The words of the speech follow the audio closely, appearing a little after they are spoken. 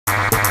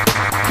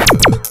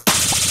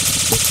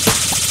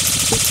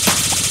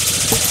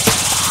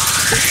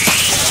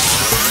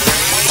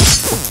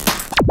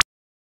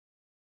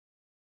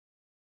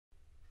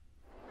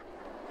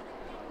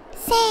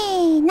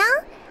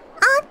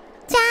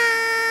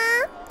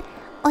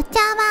お茶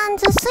ワン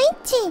ズスイッ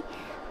チ。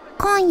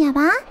今夜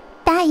は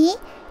第9回目で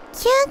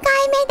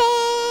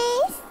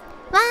す。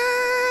わ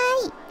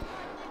ーい。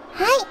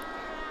はい。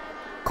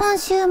今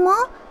週も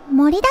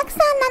盛りだくさん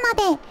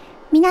なので、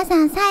皆さ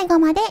ん最後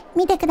まで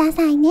見てくだ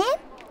さいね。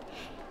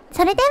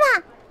それで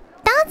は、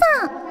ど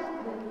うぞ。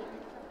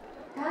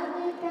開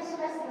入いたし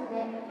ますの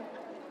で、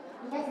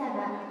皆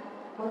様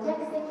ご着席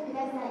くだ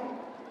さい。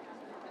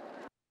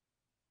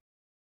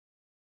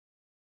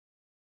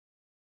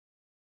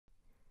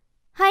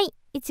はい、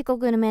いちこ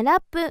グルメラ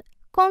ップ。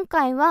今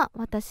回は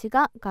私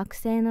が学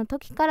生の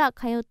時から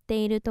通って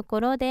いるとこ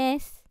ろで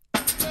す。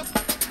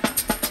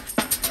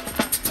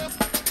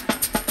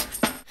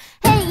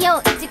へい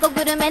よ、いちこ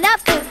グルメラッ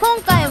プ。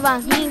今回は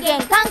人間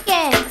関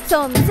係。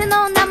そう、店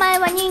の名前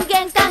は人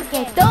間関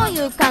係。どうい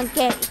う関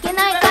係？いけ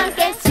ない関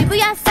係。渋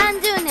谷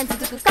30年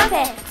続くカフ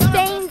ェ、スペ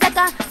イン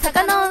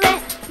坂の上、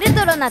レ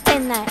トロな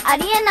店内あ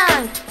りえな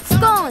い。ス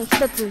コーン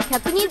1つ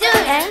120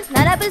円、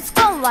並ぶス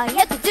コーンは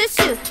約10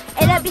種。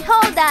選び放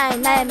題、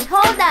悩み放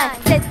題、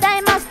絶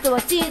対マスト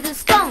はチーズ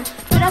スコーン。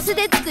プラス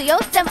でつくよ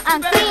ジャム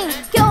&クリーン。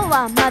今日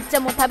は抹茶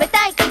も食べ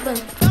たい気分。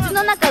口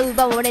の中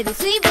奪われる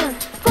水分。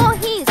コー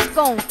ヒース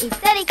コーン行っ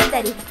たり来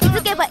たり、気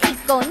づけば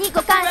1個2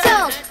個完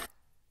食。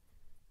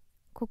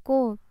こ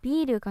こ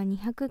ビールが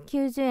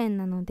290円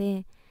なの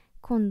で、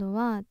今度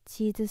は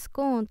チーズス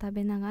コーンを食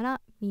べなが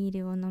らビー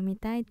ルを飲み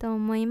たいと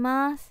思い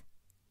ます。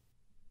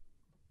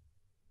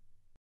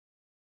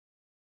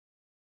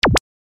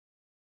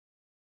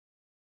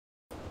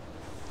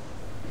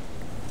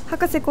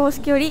博士公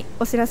式より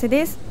お知らせ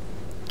です。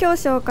今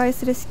日紹介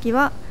する式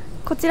は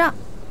こちら。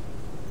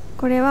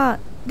これは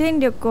電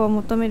力を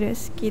求める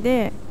式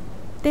で、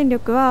電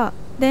力は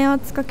電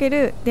圧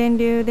×電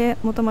流で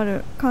求ま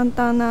る簡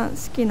単な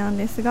式なん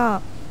です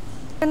が、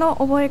これの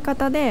覚え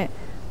方で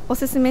お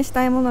すすめし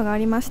たいものがあ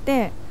りまし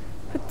て、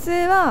普通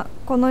は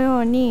このよ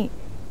うに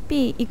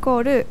P イコ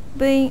ール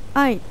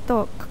VI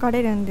と書か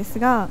れるんです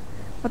が、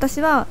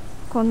私は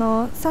こ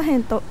の左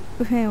辺と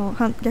右辺を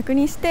逆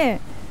にして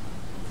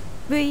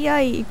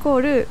VI イコ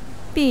ール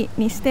P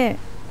にして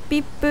ピ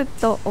ップ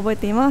と覚え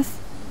ています。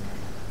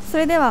そ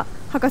れでは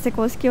博士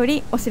公式よ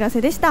りお知らせ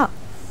でした。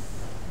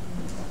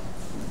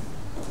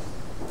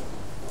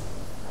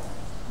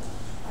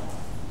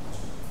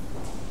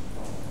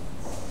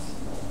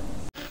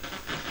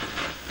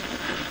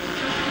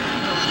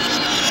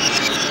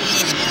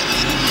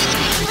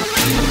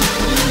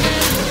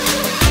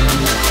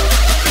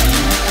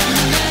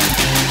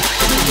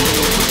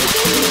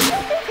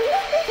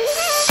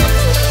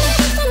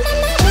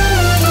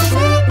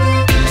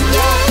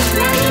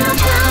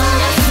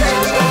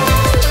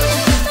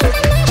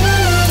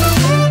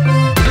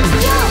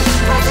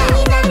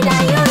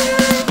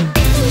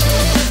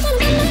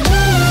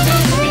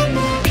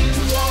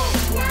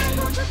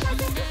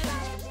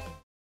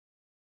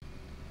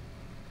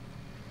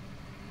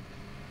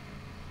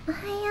おは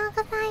よう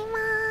ございま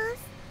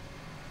す。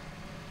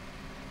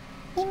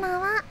今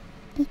は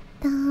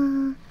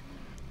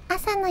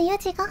朝の4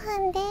時5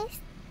分で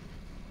す。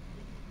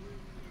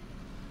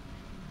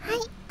はい、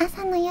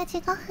朝の4時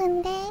5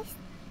分です。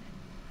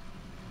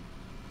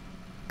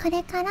こ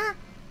れから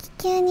気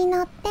球に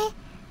乗って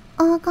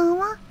黄金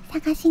を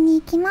探しに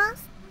行きま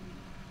す。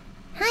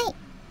はい、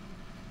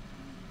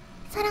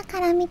空か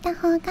ら見た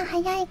方が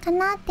早いか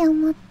なって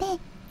思って行っ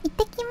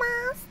てきま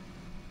す。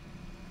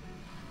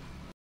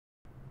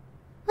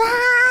わ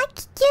ー、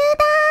気球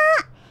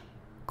だー。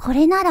こ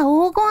れなら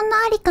黄金の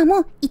ありか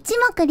も一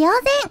目瞭然。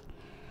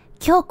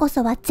今日こ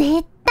そは絶対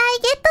ゲット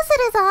す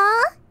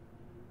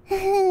る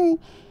ぞ。ふ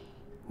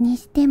ふに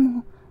して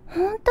も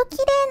ほんと綺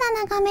麗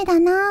な眺めだ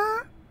な。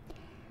は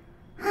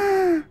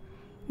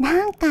あ、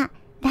なんか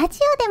ラジ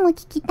オでも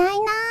聞きたい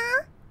な。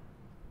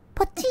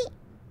ポチッ。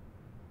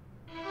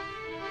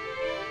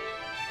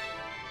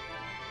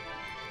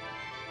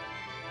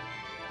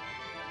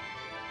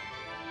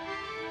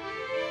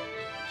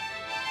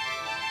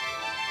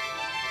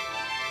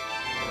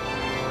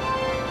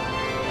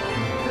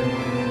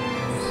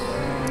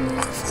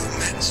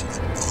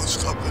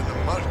Boodschap in de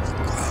markt. Ik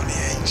wou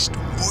niet eens de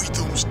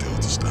moeite om stil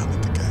te staan en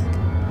te kijken.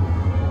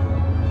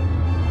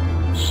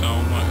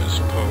 Soma is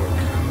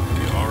poetry.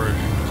 The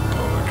origin of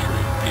poetry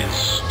is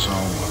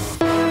Soma.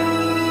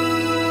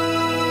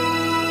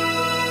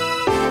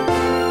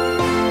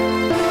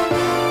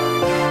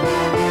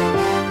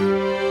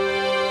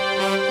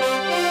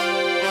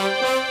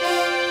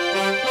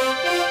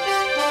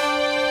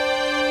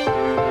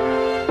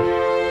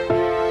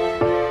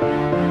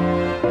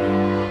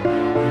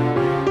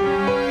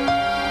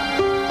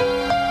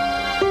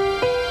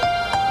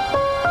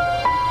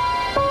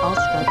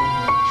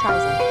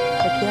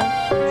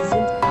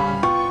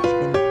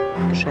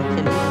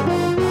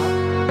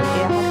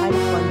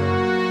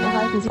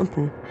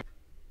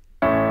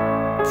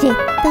ジェッ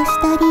ト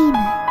ストリーム、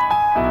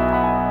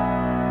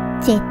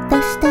ジェッ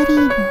トストリー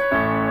ム。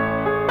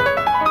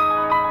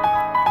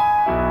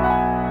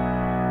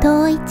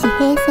遠い地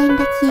平線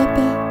が消え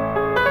て、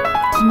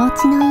気持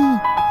ちのいい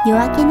夜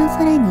明けの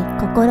空に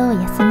心を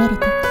休める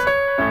とき、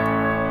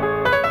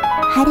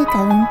遥か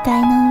雲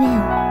海の上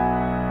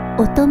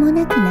を音も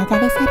なく流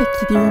れ去る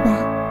気流は、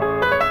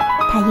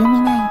たゆ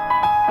みな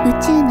い宇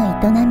宙の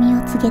営み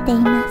を告げてい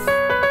ます。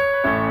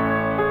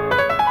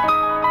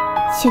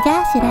シュ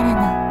ガーシュララ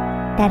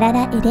のララ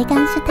ラエレ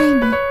ガンシュタイ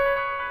ム。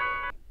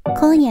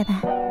今夜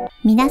は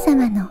皆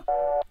様の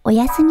お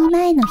休み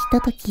前のひと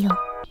ときを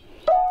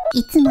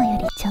いつもよ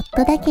りちょっ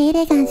とだけエ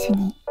レガンシュ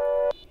に、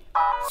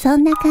そ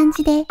んな感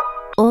じで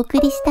お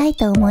送りしたい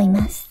と思い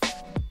ます。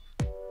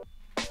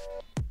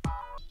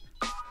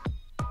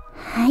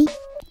はい、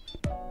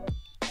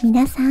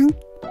皆さん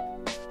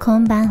こ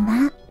んばん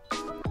は。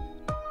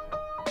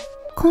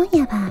今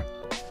夜は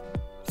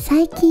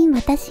最近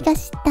私が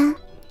知った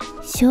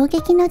衝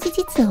撃の事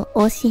実を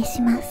お教え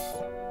します。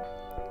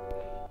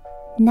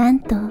なん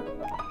と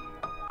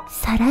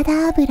サラ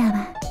ダ油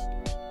は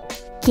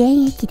原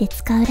液で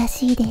使うら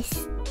しいで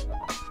す。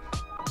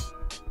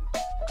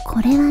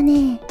これは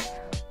ね、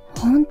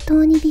本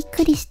当にびっ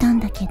くりしたん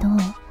だけど、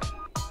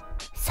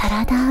サ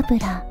ラダ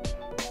油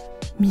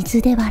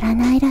水で割ら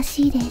ないら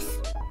しいです。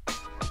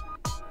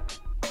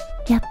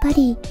やっぱ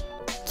り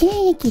原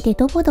液で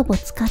ドボドボ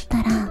使った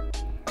ら、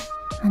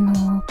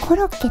コ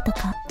ロッケと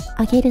か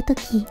揚げると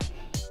き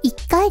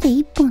1回で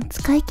1本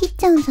使い切っ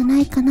ちゃうんじゃな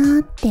いか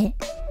なって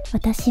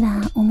私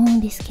は思うん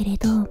ですけれ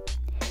ど、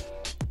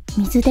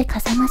水で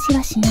かさ増し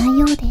はしない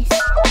ようです。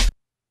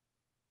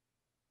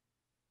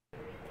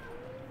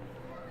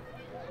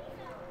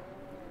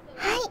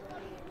はい、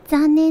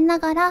残念な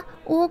がら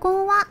黄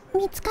金は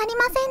見つかり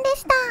ませんで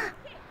した。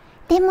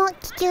でも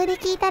気球で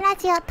聞いたラ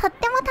ジオとっ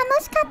ても楽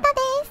しかったで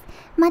す。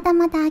まだ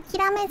まだ諦めずに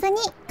頑張りま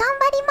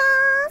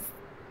す。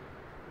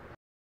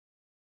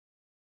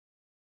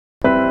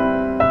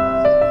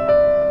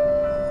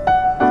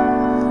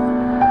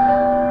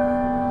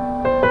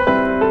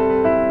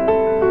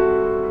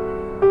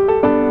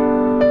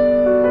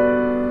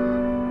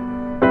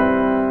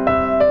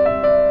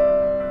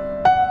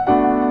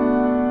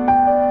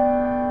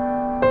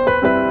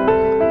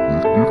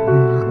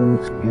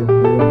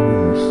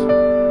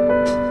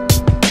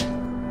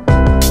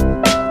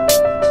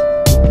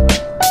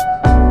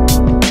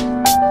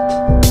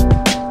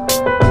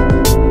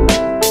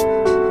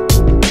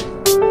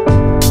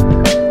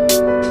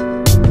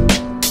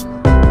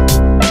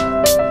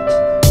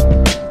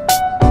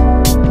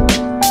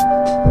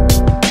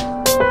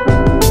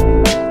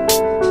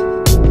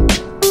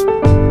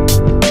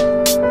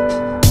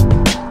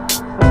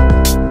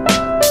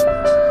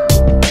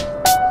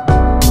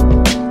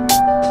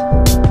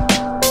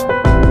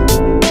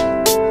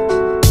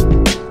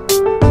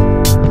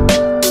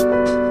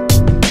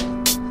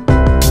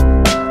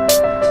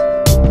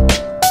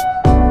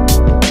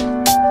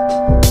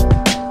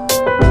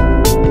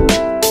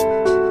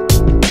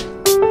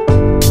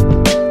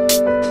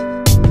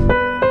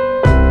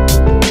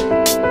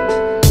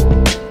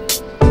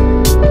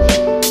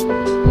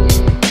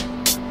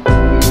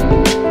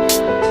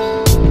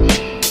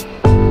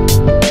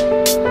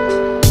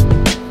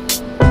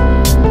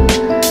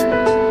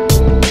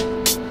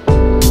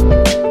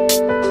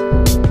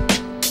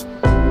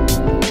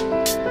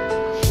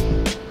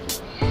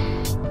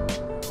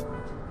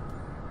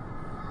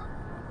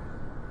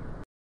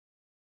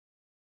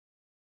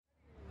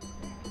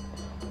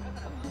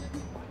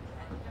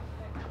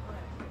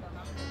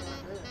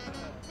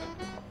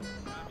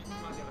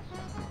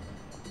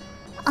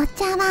お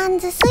茶ワン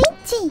ズスイ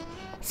ッチ、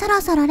そ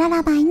ろそろラ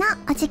ラバイの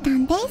お時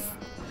間です。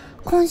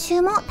今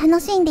週も楽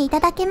しんでいた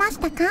だけまし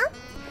たか？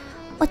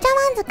お茶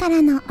ワンズか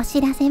らのお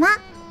知らせは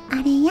あ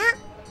れや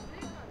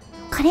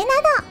これな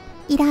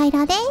どいろい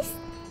ろです。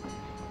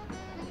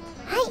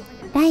は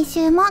い、来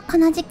週もこ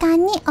の時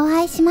間にお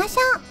会いしまし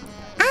ょう。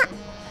あ、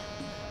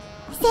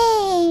せ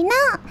ーの、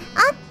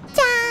お